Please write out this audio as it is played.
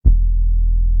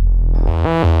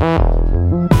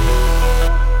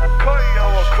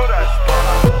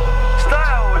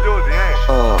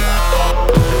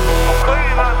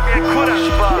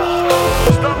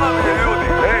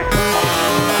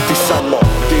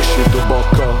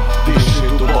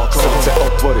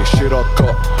široko,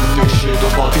 diši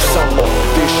duboko. Ti samo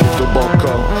diši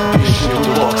duboko, diši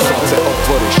duboko. Srce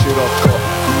otvori široko,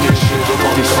 diši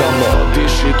duboko. Ti samo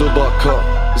diši duboko,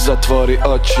 zatvori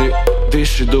oči,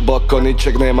 diši duboko,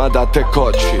 ničeg nema da te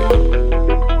koči.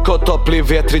 Ko topli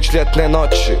vjetrić ljetne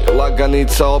noći,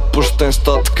 laganica opušten,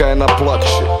 stotka je na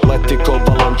ploči. Leti ko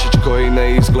balončić koji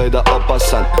ne izgleda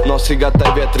opasan, nosi ga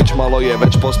taj vjetrić, malo je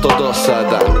već posto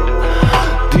dosadan.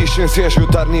 Dišem svjež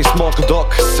jutarnji smog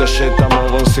dok se šetam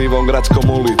ovom sivom gradskom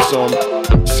ulicom.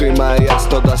 Svima je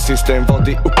jasno da sistem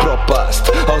vodi u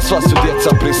propast, al sva su djeca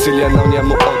prisiljena u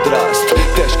njemu odrast.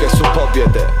 Teške su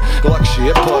pobjede, lakši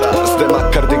je poraz, de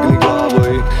makar digni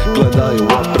glavu i gledaju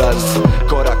obraz.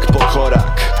 Korak po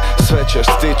korak, sve ćeš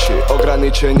stići,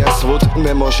 ograničenja svud,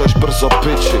 ne možeš brzo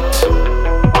pičit.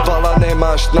 Vala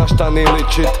nemaš na šta ni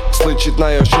ličit, sličit na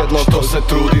još jedno ko se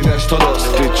trudi nešto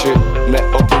dostići.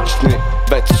 Neobični,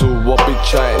 već su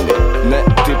uobičajeni,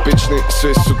 netipični,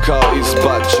 svi su kao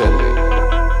izbačeni.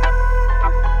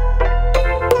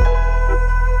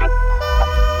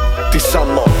 Ti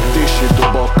samo diši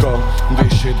duboko,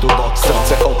 diši duboko.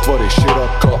 Srce otvori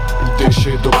široko,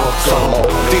 diši duboko. Samo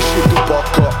diši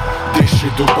duboko, diši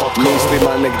duboko.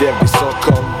 Mislima negdje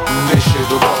visoko, diši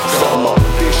duboko. Samo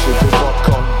diši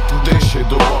duboko, diši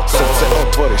duboko. Srce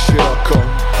otvori široko,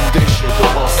 diši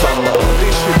duboko. Samo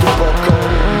diši duboko,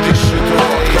 diši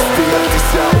duboko. Istina ti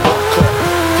sja oko,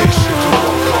 diši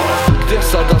duboko. Gdje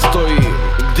sada stoji,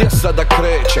 gdje sada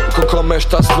krećem, ko kome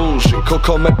šta služi, ko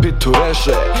kome pitu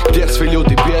reže. Gdje svi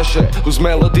ljudi bježe, uz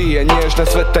melodije nježne,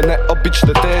 sve te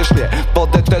neobične težnje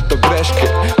vodete do greške.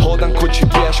 Hodam kući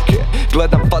pješke,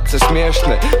 gledam face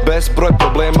smiješne, bezbroj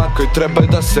problema koji trebaju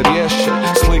da se riješe.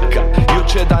 Slika,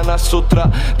 juče, danas, sutra,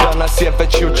 danas je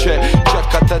već juče.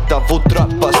 Čekate da vutra,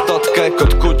 pa stotka je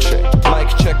kod kuće. Mic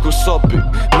check u sobi,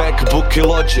 Macbook i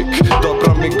Logic,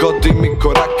 dobro mi godi mi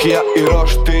korakija i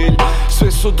roštilj.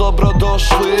 Svi su dobro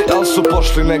došli, al su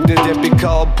pošli negdje gdje bi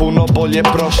kao puno bolje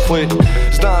prošli.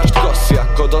 Znaš tko si,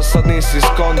 ako dosad nisi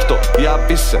skonto,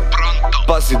 javi se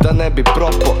pazi da ne bi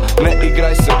propo, ne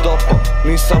igraj se dopo,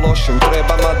 ni sa lošim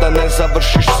trebama, da ne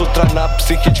završiš sutra na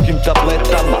psihičkim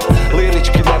tabletama.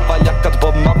 Lirički ne valja kad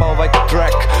bombama ovaj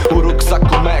track, u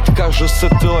ruksaku Mac, kažu se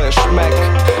to je šmek.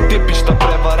 Tipična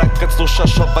prevara kad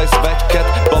slušaš ovaj zveket,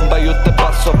 bombaju te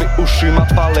basovi, ušima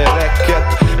pale reket.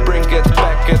 Bring it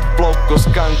back it, flow ko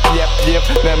skank, ljep,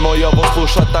 nemoj ovo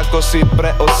slušat ako si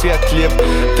preosjetljiv.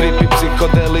 Tripi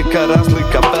psihodelika,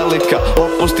 razlika velika,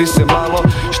 opusti se malo,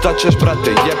 šta ćeš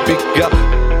brate, jebi ga.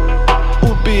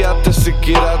 Ubijate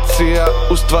sikiracija,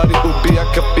 u stvari ubija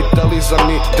kapitalizam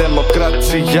i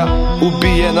demokracija.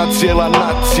 Ubijena cijela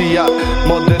nacija,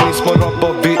 moderni smo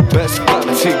robovi bez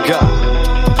kaciga.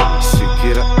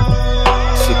 Sikira,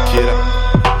 sikira,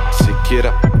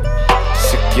 sikira,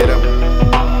 sikira,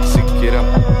 sikira,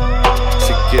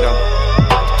 sikira,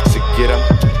 sikira,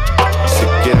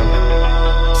 sikira,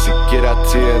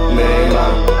 sikiracije nema.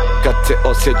 Kad se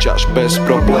osjećaš bez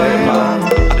problema,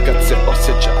 a kad se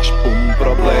osjećaš pun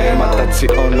problema, tad si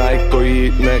onaj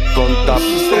koji ne konta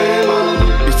sistema.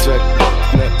 I sve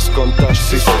dok ne skontaš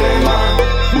sistema,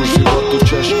 u životu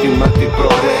ćeš imati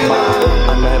problema,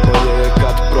 a najbolje je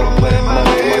kad problema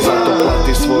nema. Zato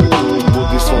plati svoj